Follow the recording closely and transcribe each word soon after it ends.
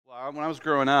When I was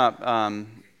growing up, I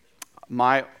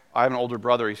have an older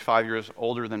brother. He's 5 years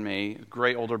older than me.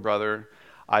 Great older brother.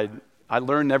 I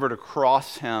learned never to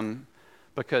cross him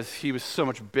because he was so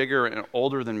much bigger and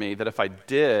older than me that if I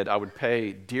did, I would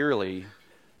pay dearly,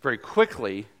 very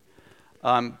quickly.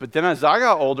 But then as I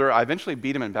got older, I eventually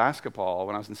beat him in basketball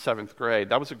when I was in 7th grade.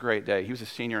 That was a great day. He was a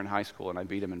senior in high school, and I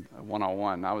beat him in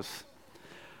one-on-one.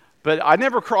 But I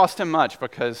never crossed him much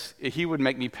because he would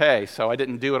make me pay, so I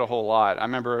didn't do it a whole lot. I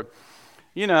remember,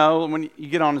 when you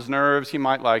get on his nerves, he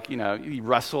might he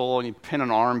wrestle and he'd pin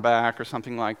an arm back or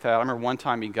something like that. I remember one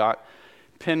time he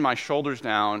pinned my shoulders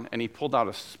down and he pulled out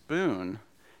a spoon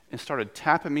and started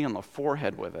tapping me on the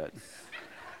forehead with it.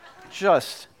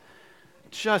 Just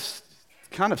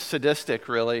kind of sadistic,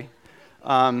 really.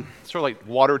 Sort of like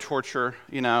water torture,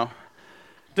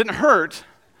 Didn't hurt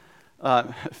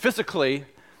physically,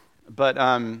 but,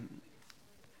 and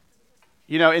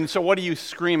so what do you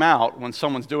scream out when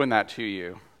someone's doing that to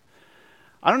you?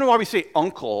 I don't know why we say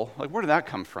uncle. Like, where did that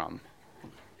come from?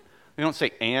 We don't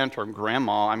say aunt or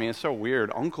grandma. I mean, it's so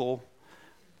weird. Uncle.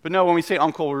 But no, when we say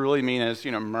uncle, we really mean is,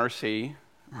 mercy,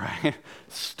 right?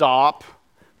 Stop.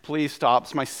 Please stop.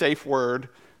 It's my safe word.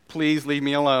 Please leave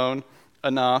me alone.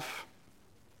 Enough.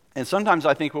 And sometimes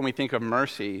I think when we think of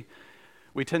mercy,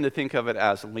 we tend to think of it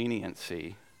as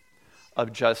leniency,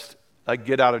 of just a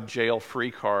get-out-of-jail-free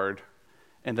card,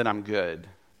 and then I'm good.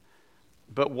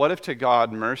 But what if to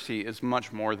God mercy is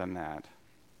much more than that?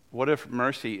 What if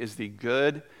mercy is the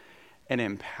good and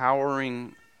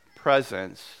empowering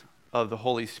presence of the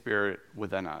Holy Spirit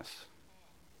within us?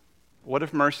 What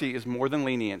if mercy is more than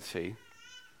leniency,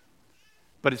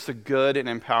 but it's the good and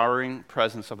empowering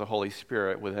presence of the Holy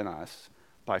Spirit within us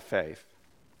by faith?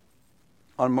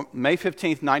 On May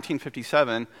 15th,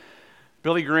 1957,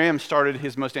 Billy Graham started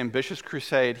his most ambitious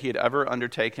crusade he had ever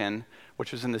undertaken,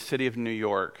 which was in the city of New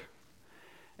York.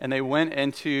 And they went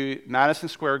into Madison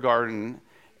Square Garden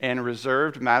and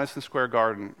reserved Madison Square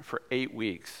Garden for 8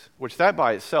 weeks, which that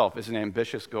by itself is an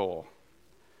ambitious goal,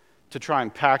 to try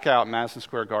and pack out Madison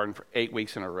Square Garden for 8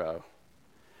 weeks in a row.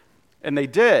 And they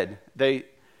did. They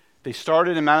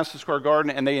started in Madison Square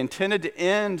Garden, and they intended to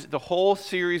end the whole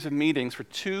series of meetings for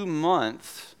 2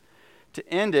 months to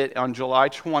end it on July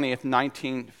 20th,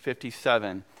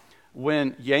 1957,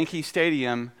 when Yankee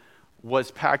Stadium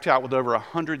was packed out with over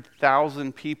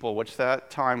 100,000 people, which that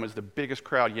time was the biggest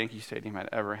crowd Yankee Stadium had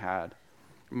ever had.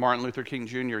 Martin Luther King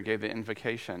Jr. gave the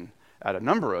invocation at a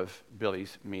number of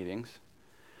Billy's meetings.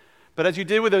 But as you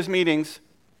did with those meetings,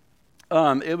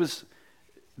 here's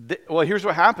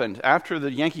what happened. After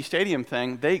the Yankee Stadium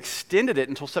thing, they extended it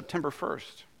until September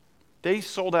 1st. They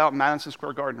sold out Madison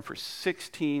Square Garden for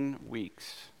 16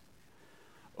 weeks.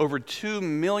 Over 2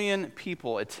 million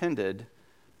people attended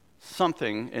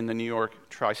something in the New York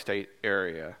tri-state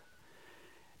area.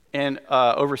 And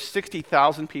over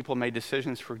 60,000 people made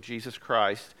decisions for Jesus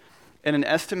Christ, and an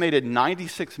estimated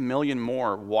 96 million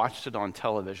more watched it on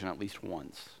television at least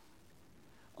once.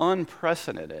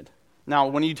 Unprecedented. Now,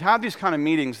 when you have these kind of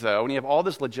meetings, though, when you have all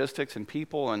this logistics and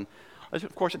people, and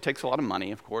of course it takes a lot of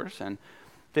money, of course, and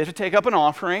they have to take up an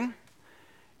offering,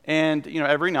 and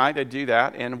every night they do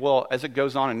that, and well, as it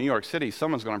goes on in New York City,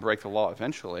 someone's going to break the law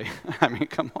eventually. I mean,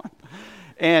 come on.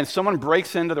 And someone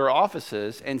breaks into their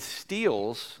offices and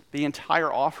steals the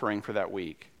entire offering for that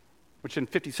week, which in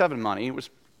 57 money was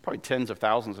probably tens of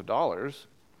thousands of dollars,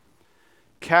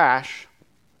 cash.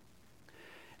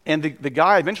 And the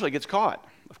guy eventually gets caught,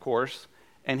 of course,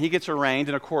 and he gets arraigned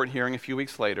in a court hearing a few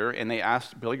weeks later, and they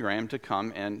asked Billy Graham to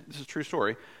come, and this is a true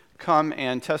story, come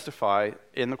and testify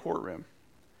in the courtroom.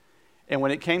 And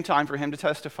when it came time for him to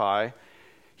testify,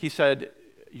 he said,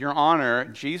 "Your Honor,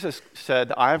 Jesus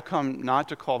said, I have come not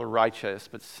to call the righteous,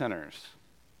 but sinners.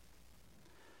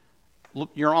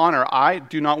 Look, Your Honor, I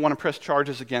do not want to press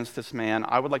charges against this man.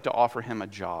 I would like to offer him a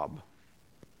job."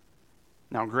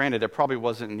 Now, granted, it probably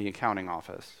wasn't in the accounting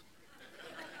office.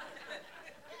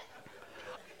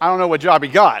 I don't know what job he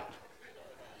got,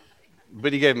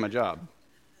 but he gave him a job.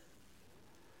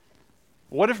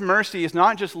 What if mercy is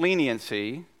not just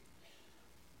leniency,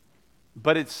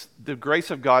 but it's the grace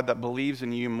of God that believes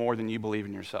in you more than you believe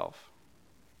in yourself?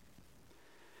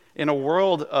 In a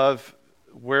world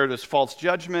where there's false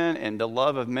judgment and the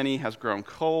love of many has grown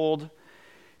cold,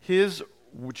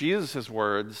 Jesus'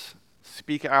 words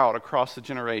speak out across the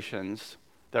generations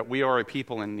that we are a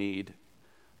people in need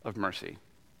of mercy.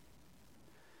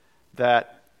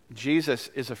 That Jesus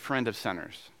is a friend of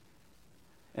sinners.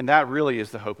 And that really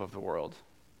is the hope of the world.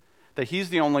 That he's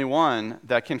the only one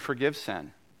that can forgive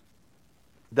sin.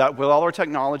 That with all our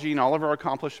technology and all of our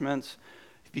accomplishments,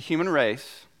 the human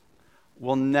race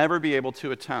will never be able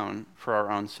to atone for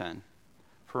our own sin,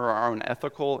 for our own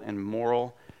ethical and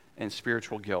moral and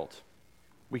spiritual guilt.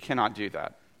 We cannot do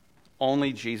that.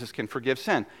 Only Jesus can forgive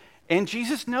sin. And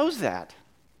Jesus knows that.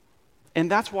 And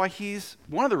that's why he's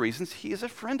one of the reasons he is a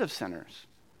friend of sinners.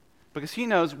 Because he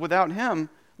knows without him,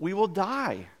 we will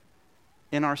die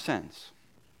in our sins.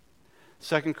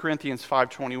 2 Corinthians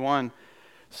 5:21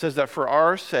 says that for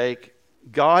our sake,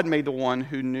 God made the one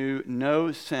who knew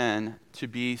no sin to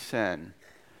be sin,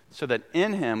 so that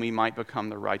in him we might become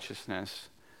the righteousness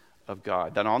of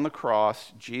God. That on the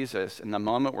cross, Jesus, in the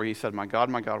moment where he said, my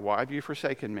God, why have you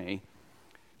forsaken me?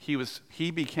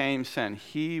 He became sin.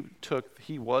 He took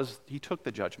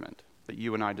the judgment that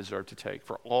you and I deserve to take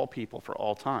for all people, for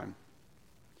all time.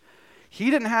 He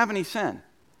didn't have any sin,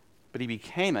 but he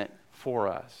became it for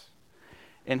us.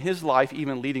 And his life,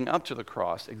 even leading up to the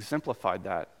cross, exemplified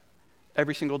that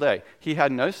every single day. He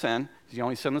had no sin. He's the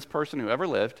only sinless person who ever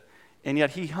lived. And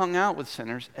yet he hung out with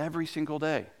sinners every single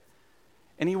day.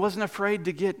 And he wasn't afraid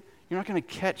to you're not going to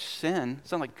catch sin.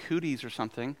 It's not like cooties or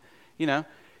something.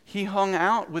 He hung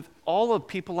out with all of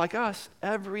people like us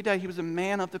every day. He was a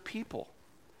man of the people,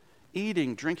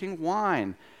 eating, drinking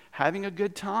wine, having a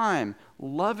good time,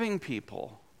 loving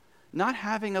people, not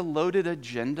having a loaded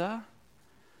agenda,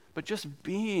 but just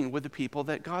being with the people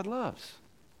that God loves.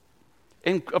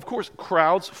 And of course,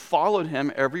 crowds followed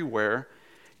him everywhere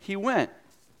he went.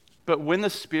 But when the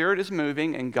Spirit is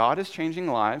moving and God is changing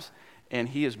lives and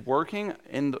he is working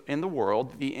in the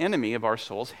world, the enemy of our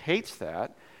souls hates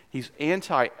that. He's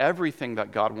anti everything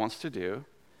that God wants to do.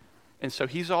 And so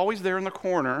he's always there in the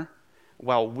corner.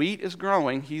 While wheat is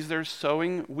growing, he's there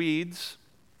sowing weeds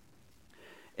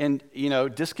and,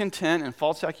 discontent and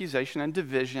false accusation and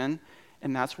division.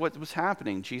 And that's what was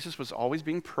happening. Jesus was always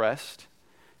being pressed.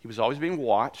 He was always being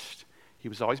watched. He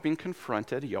was always being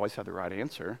confronted. He always had the right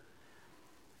answer.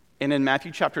 And in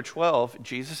Matthew chapter 12,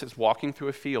 Jesus is walking through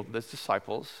a field with his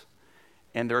disciples,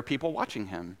 and there are people watching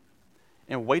him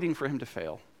and waiting for him to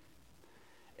fail.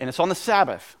 And it's on the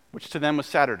Sabbath, which to them was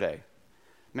Saturday.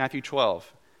 Matthew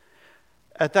 12.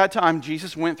 At that time,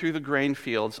 Jesus went through the grain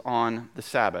fields on the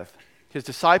Sabbath. His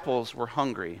disciples were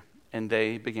hungry, and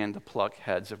they began to pluck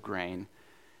heads of grain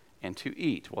and to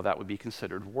eat. Well, that would be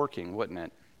considered working, wouldn't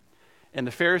it? And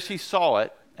the Pharisees saw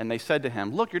it, and they said to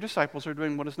him, look, your disciples are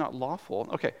doing what is not lawful.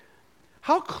 Okay,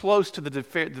 how close do the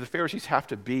Pharisees have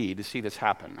to be to see this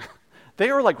happen? They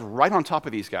are like right on top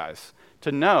of these guys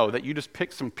to know that you just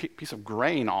picked some piece of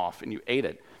grain off and you ate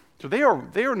it. So they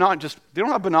are not just, they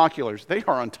don't have binoculars. They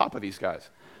are on top of these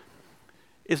guys.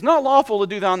 It's not lawful to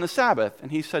do that on the Sabbath. And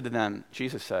he said to them,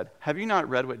 Jesus said, have you not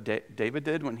read what David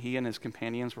did when he and his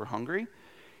companions were hungry?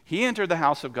 He entered the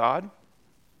house of God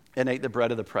and ate the bread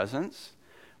of the presence,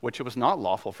 which it was not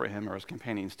lawful for him or his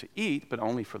companions to eat, but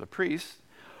only for the priests.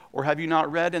 Or have you not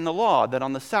read in the law that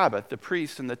on the Sabbath, the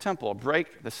priests in the temple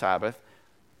break the Sabbath?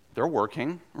 They're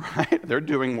working, right? They're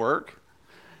doing work,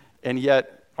 and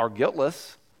yet are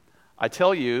guiltless. I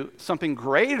tell you, something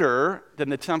greater than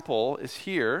the temple is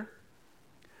here.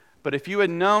 But if you had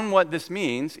known what this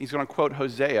means, he's going to quote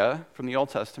Hosea from the Old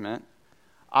Testament,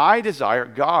 God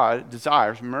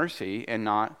desires mercy and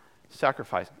not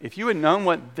sacrifice. If you had known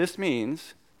what this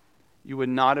means, you would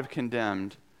not have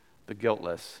condemned the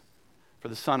guiltless, for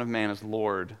the Son of Man is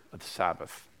Lord of the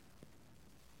Sabbath.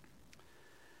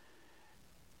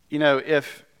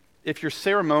 If your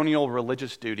ceremonial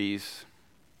religious duties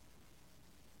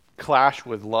clash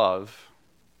with love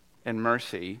and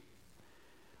mercy,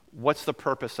 what's the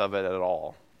purpose of it at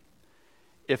all?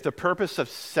 If the purpose of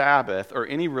Sabbath or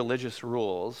any religious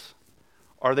rules,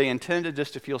 are they intended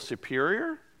just to feel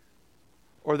superior?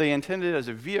 Or are they intended as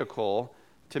a vehicle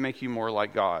to make you more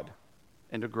like God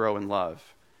and to grow in love?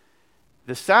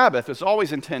 The Sabbath is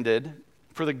always intended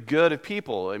for the good of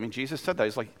people. I mean, Jesus said that.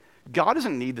 He's like, God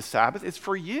doesn't need the Sabbath. It's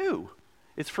for you.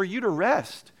 It's for you to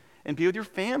rest and be with your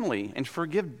family and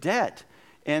forgive debt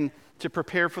and to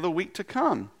prepare for the week to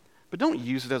come. But don't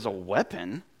use it as a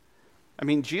weapon. I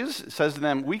mean, Jesus says to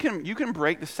them, you can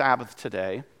break the Sabbath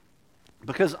today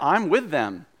because I'm with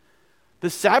them. The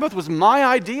Sabbath was my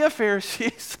idea,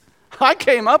 Pharisees. I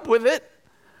came up with it.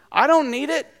 I don't need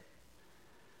it.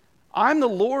 I'm the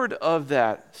Lord of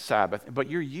that Sabbath, but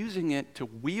you're using it to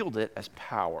wield it as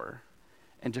power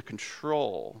and to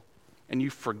control, and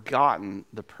you've forgotten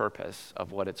the purpose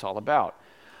of what it's all about.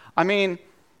 I mean,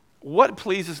 what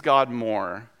pleases God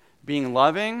more, being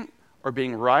loving or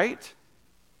being right,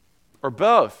 or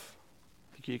both?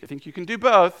 I think you can do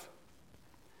both.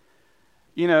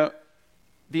 The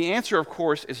answer, of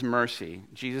course, is mercy.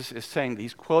 Jesus is saying,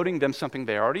 he's quoting them something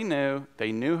they already knew.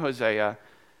 They knew Hosea.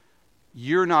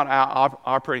 You're not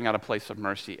operating out of a place of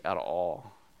mercy at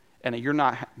all. And you're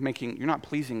not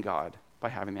pleasing God by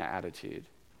having that attitude.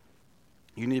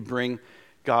 You need to bring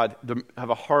have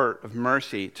a heart of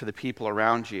mercy to the people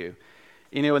around you.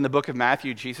 You know, in the book of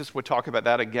Matthew, Jesus would talk about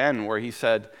that again, where he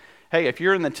said, hey, if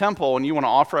you're in the temple and you want to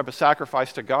offer up a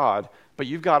sacrifice to God, but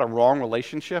you've got a wrong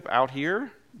relationship out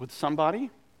here with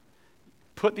somebody,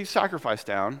 put the sacrifice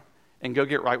down and go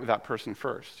get right with that person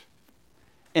first.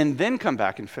 And then come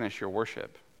back and finish your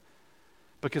worship.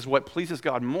 Because what pleases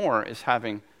God more is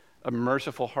having a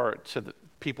merciful heart to the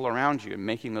people around you and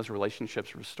making those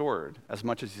relationships restored as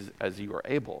much as you are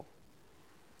able.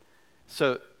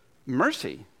 So,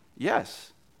 mercy,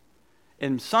 yes.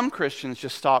 And some Christians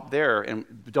just stop there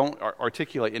and don't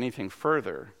articulate anything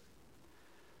further.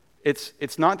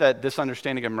 It's not that this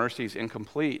understanding of mercy is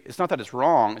incomplete. It's not that it's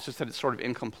wrong. It's just that it's sort of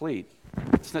incomplete.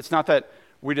 It's not that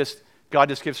God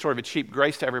just gives sort of a cheap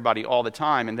grace to everybody all the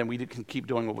time and then we can keep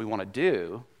doing what we want to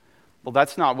do. Well,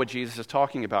 that's not what Jesus is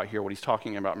talking about here, what he's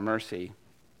talking about mercy.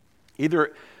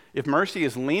 Either if mercy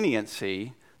is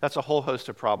leniency, that's a whole host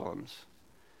of problems.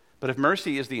 But if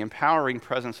mercy is the empowering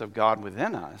presence of God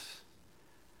within us,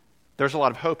 there's a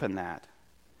lot of hope in that.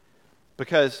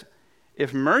 Because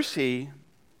if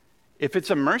it's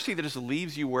a mercy that just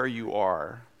leaves you where you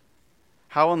are,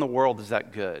 how in the world is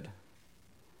that good?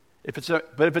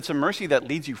 But if it's a mercy that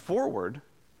leads you forward,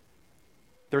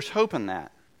 there's hope in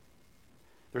that.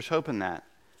 There's hope in that.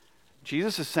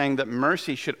 Jesus is saying that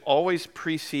mercy should always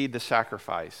precede the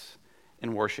sacrifice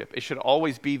in worship. It should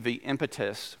always be the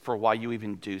impetus for why you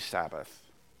even do Sabbath.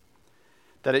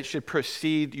 That it should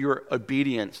precede your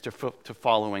obedience to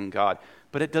following God.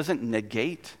 But it doesn't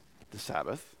negate the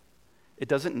Sabbath. It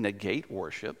doesn't negate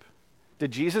worship.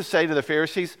 Did Jesus say to the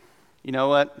Pharisees, you know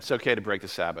what, it's okay to break the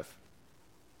Sabbath.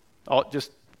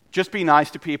 Just be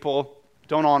nice to people.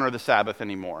 Don't honor the Sabbath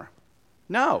anymore.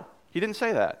 No, he didn't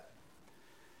say that.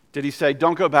 Did he say,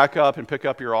 don't go back up and pick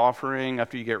up your offering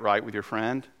after you get right with your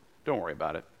friend? Don't worry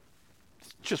about it.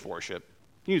 It's just worship.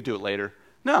 You need to do it later.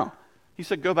 No, he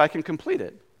said, go back and complete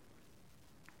it.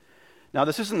 Now,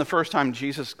 this isn't the first time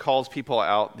Jesus calls people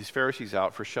out, these Pharisees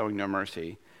out, for showing no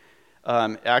mercy.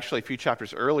 Actually, a few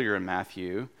chapters earlier in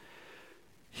Matthew,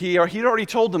 he'd already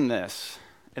told them this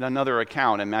in another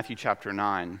account in Matthew chapter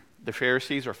 9. The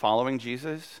Pharisees are following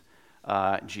Jesus.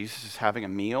 Jesus is having a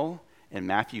meal in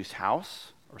Matthew's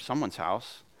house, or someone's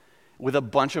house, with a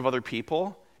bunch of other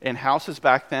people. And houses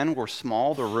back then were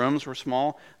small, the rooms were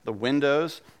small, the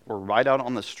windows were right out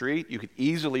on the street. You could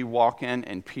easily walk in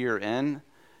and peer in,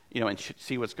 and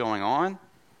see what's going on.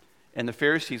 And the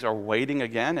Pharisees are waiting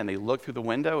again, and they look through the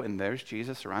window, and there's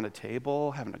Jesus around a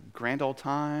table, having a grand old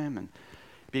time, and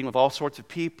being with all sorts of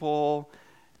people,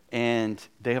 and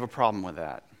they have a problem with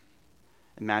that.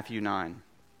 In Matthew 9.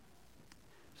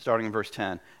 Starting in verse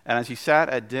 10. And as he sat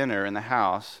at dinner in the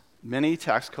house, many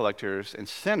tax collectors and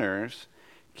sinners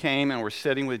came and were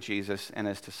sitting with Jesus and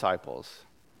his disciples.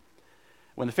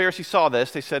 When the Pharisees saw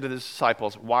this, they said to his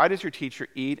disciples, why does your teacher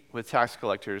eat with tax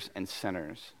collectors and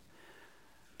sinners?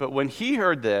 But when he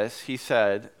heard this, he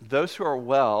said, those who are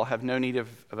well have no need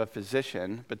of a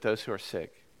physician, but those who are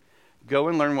sick. Go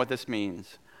and learn what this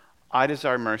means. I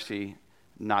desire mercy,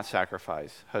 not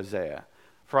sacrifice. Hosea.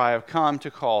 For I have come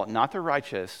to call not the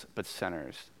righteous, but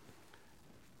sinners.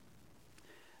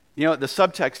 The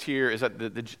subtext here is that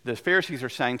the Pharisees are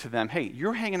saying to them, hey,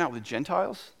 you're hanging out with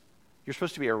Gentiles? You're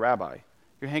supposed to be a rabbi.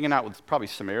 You're hanging out with probably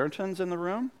Samaritans in the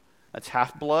room. That's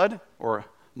half-blood, or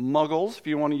muggles, if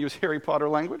you want to use Harry Potter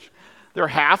language. They're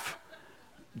half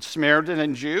Samaritan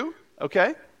and Jew,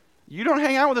 okay? You don't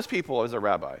hang out with those people as a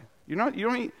rabbi. You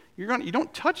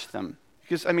don't touch them.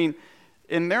 Because,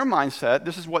 in their mindset,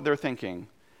 this is what they're thinking.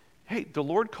 Hey, the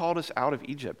Lord called us out of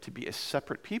Egypt to be a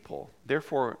separate people.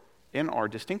 Therefore, in our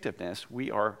distinctiveness, we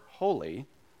are holy,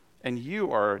 and you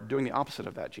are doing the opposite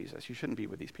of that, Jesus. You shouldn't be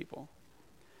with these people.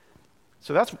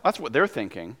 So that's what they're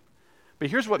thinking. But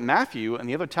here's what Matthew and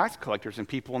the other tax collectors and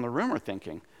people in the room are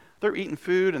thinking. They're eating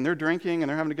food, and they're drinking, and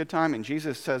they're having a good time, and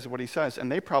Jesus says what he says,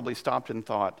 and they probably stopped and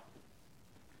thought,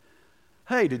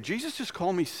 hey, did Jesus just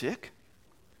call me sick?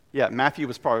 Yeah, Matthew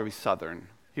was probably Southern.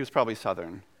 He was probably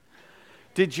Southern.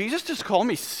 Did Jesus just call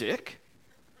me sick?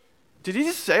 Did he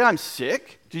just say I'm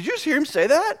sick? Did you just hear him say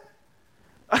that?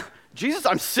 Jesus,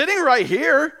 I'm sitting right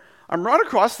here. I'm right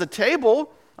across the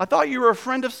table. I thought you were a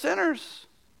friend of sinners.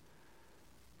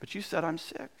 But you said I'm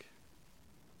sick.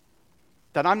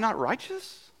 That I'm not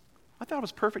righteous? I thought I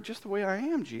was perfect just the way I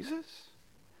am, Jesus.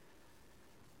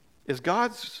 Is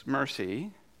God's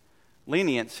mercy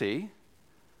leniency,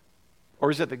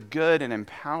 or is it the good and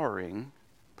empowering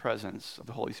presence of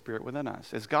the Holy Spirit within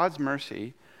us? Is God's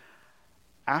mercy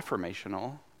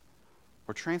affirmational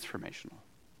or transformational?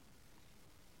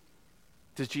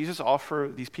 Does Jesus offer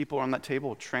these people on that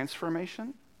table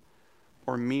transformation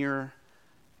or mere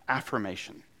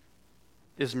affirmation?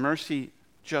 Is mercy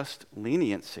just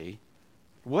leniency?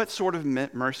 What sort of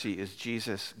mercy is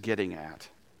Jesus getting at?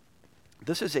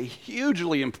 This is a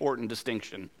hugely important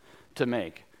distinction to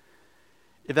make.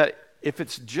 That if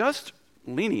it's just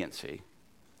leniency,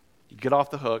 you get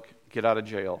off the hook, get out of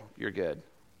jail, you're good.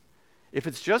 If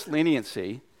it's just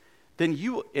leniency, then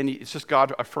and it's just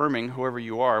God affirming whoever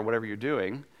you are, whatever you're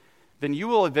doing, then you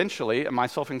will eventually, and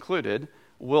myself included,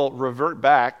 will revert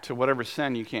back to whatever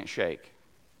sin you can't shake.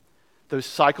 Those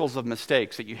cycles of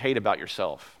mistakes that you hate about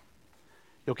yourself.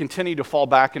 You'll continue to fall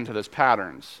back into those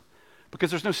patterns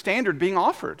because there's no standard being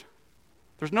offered.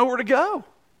 There's nowhere to go.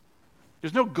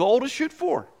 There's no goal to shoot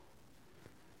for.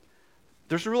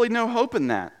 There's really no hope in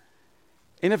that.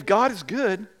 And if God is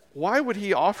good, why would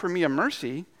he offer me a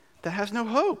mercy that has no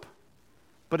hope?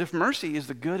 But if mercy is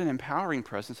the good and empowering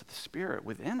presence of the Spirit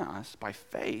within us by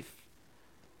faith,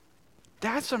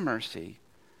 that's a mercy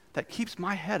that keeps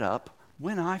my head up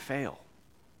when I fail.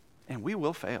 And we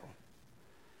will fail.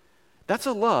 That's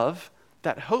a love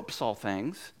that hopes all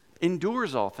things,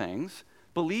 endures all things,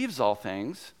 believes all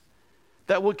things,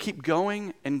 that will keep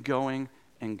going and going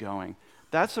and going.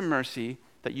 That's a mercy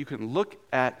that you can look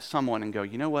at someone and go,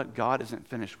 you know what? God isn't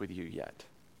finished with you yet.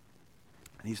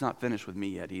 And he's not finished with me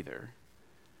yet either.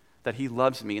 That he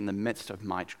loves me in the midst of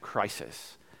my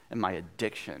crisis and my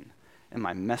addiction and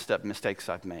my messed up mistakes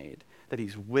I've made. That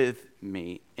he's with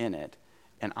me in it.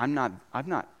 And I've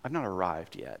not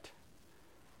arrived yet.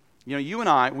 You know, you and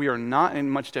I, we are not in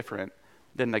much different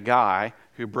than the guy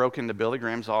who broke into Billy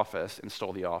Graham's office and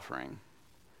stole the offering.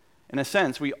 In a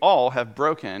sense, we all have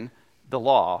broken the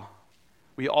law.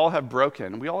 We all have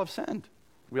sinned.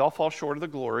 We all fall short of the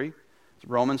glory. As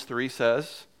Romans 3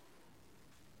 says,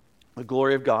 the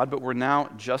glory of God, but we're now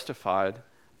justified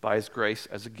by his grace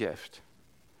as a gift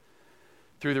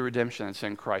through the redemption that's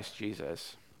in Christ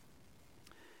Jesus.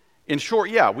 In short,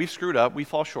 yeah, we've screwed up. We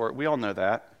fall short. We all know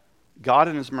that. God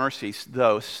in his mercy,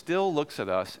 though, still looks at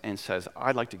us and says,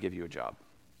 I'd like to give you a job.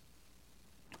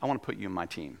 I want to put you in my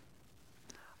team.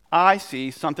 I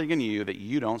see something in you that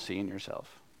you don't see in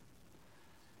yourself.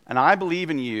 And I believe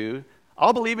in you.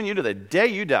 I'll believe in you to the day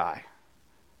you die.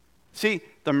 See,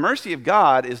 the mercy of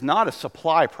God is not a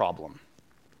supply problem.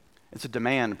 It's a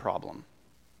demand problem.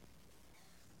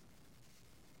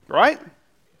 Right?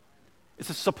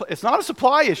 It's not a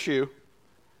supply issue.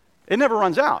 It never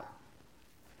runs out.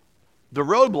 The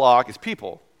roadblock is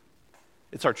people.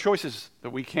 It's our choices that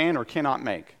we can or cannot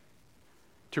make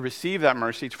to receive that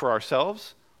mercy for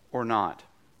ourselves or not.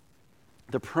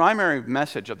 The primary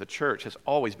message of the church has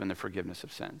always been the forgiveness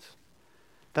of sins.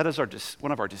 That is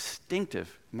one of our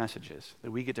distinctive messages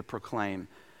that we get to proclaim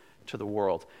to the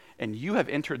world. And you have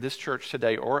entered this church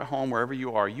today, or at home, wherever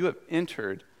you are, you have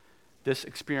entered this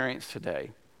experience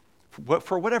today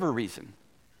for whatever reason.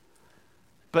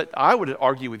 But I would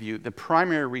argue with you, the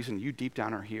primary reason you deep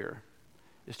down are here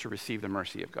is to receive the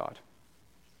mercy of God.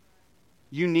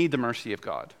 You need the mercy of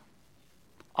God.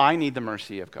 I need the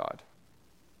mercy of God.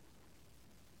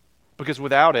 Because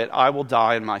without it, I will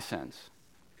die in my sins.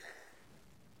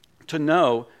 To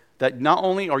know that not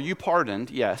only are you pardoned,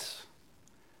 yes,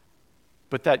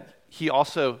 but that he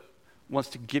also wants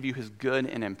to give you his good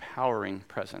and empowering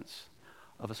presence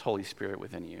of his Holy Spirit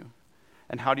within you.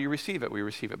 And how do you receive it? We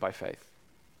receive it by faith.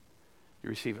 You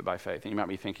receive it by faith. And you might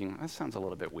be thinking, that sounds a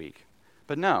little bit weak.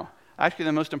 But no, actually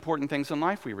the most important things in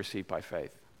life we receive by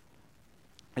faith.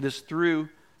 It is through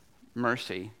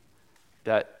mercy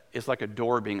that is like a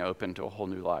door being opened to a whole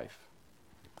new life.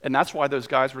 And that's why those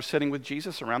guys were sitting with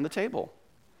Jesus around the table.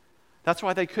 That's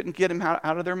why they couldn't get him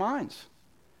out of their minds.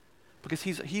 Because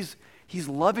he's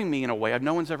loving me in a way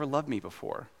no one's ever loved me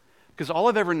before. Because all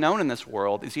I've ever known in this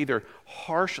world is either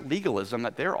harsh legalism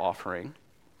that they're offering,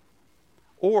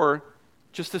 or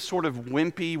just this sort of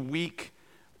wimpy, weak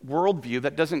worldview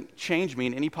that doesn't change me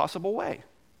in any possible way.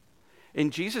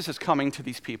 And Jesus is coming to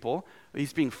these people.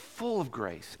 He's being full of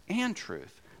grace and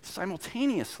truth,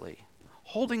 simultaneously,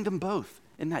 holding them both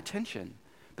in that tension.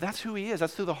 But that's who he is.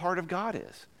 That's who the heart of God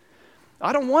is.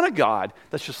 I don't want a God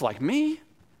that's just like me.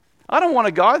 I don't want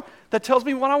a God that tells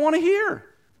me what I want to hear.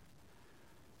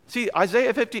 See,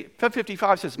 Isaiah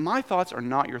 55 says, my thoughts are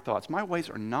not your thoughts. My ways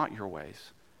are not your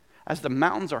ways. As the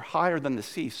mountains are higher than the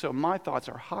sea, so my thoughts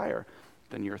are higher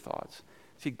than your thoughts.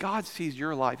 See, God sees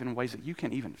your life in ways that you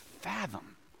can't even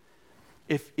fathom.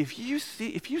 If you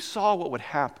saw what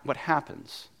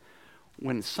happens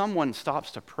when someone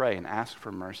stops to pray and ask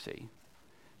for mercy,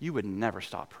 you would never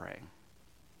stop praying.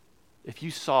 If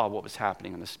you saw what was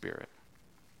happening in the Spirit.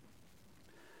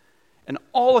 And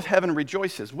all of heaven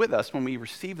rejoices with us when we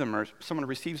receive someone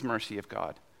receives mercy of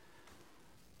God.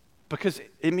 Because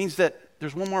it means that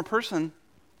there's one more person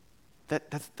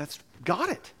that's got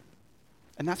it.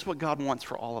 And that's what God wants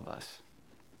for all of us.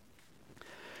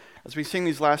 As we sing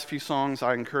these last few songs,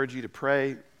 I encourage you to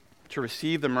pray, to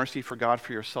receive the mercy for God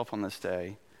for yourself on this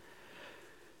day,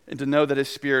 and to know that His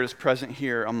Spirit is present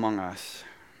here among us.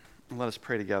 Let us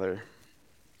pray together.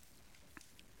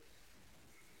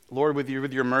 Lord, with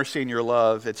your mercy and your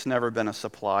love, it's never been a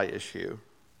supply issue.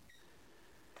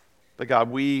 But God,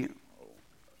 we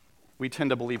tend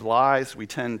to believe lies. We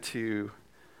tend to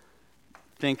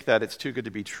think that it's too good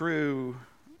to be true.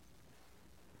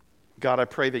 God, I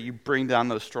pray that you bring down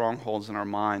those strongholds in our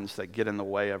minds that get in the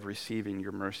way of receiving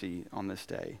your mercy on this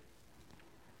day.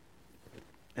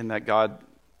 And that, God,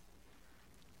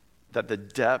 that the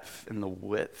depth and the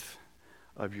width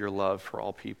of your love for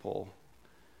all people,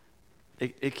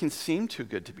 it can seem too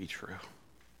good to be true.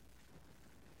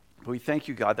 But we thank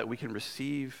you, God, that we can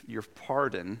receive your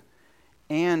pardon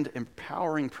and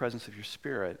empowering presence of your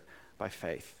Spirit by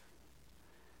faith.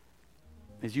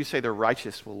 As you say, the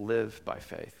righteous will live by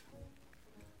faith.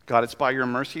 God, it's by your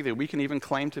mercy that we can even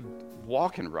claim to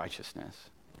walk in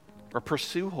righteousness or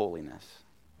pursue holiness.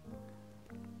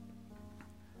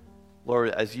 Lord,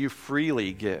 as you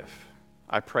freely give,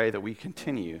 I pray that we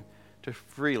continue to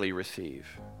freely receive.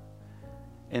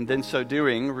 And then so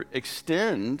doing,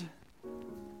 extend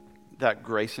that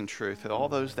grace and truth to all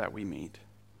those that we meet.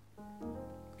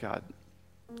 God,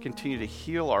 continue to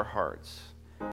heal our hearts.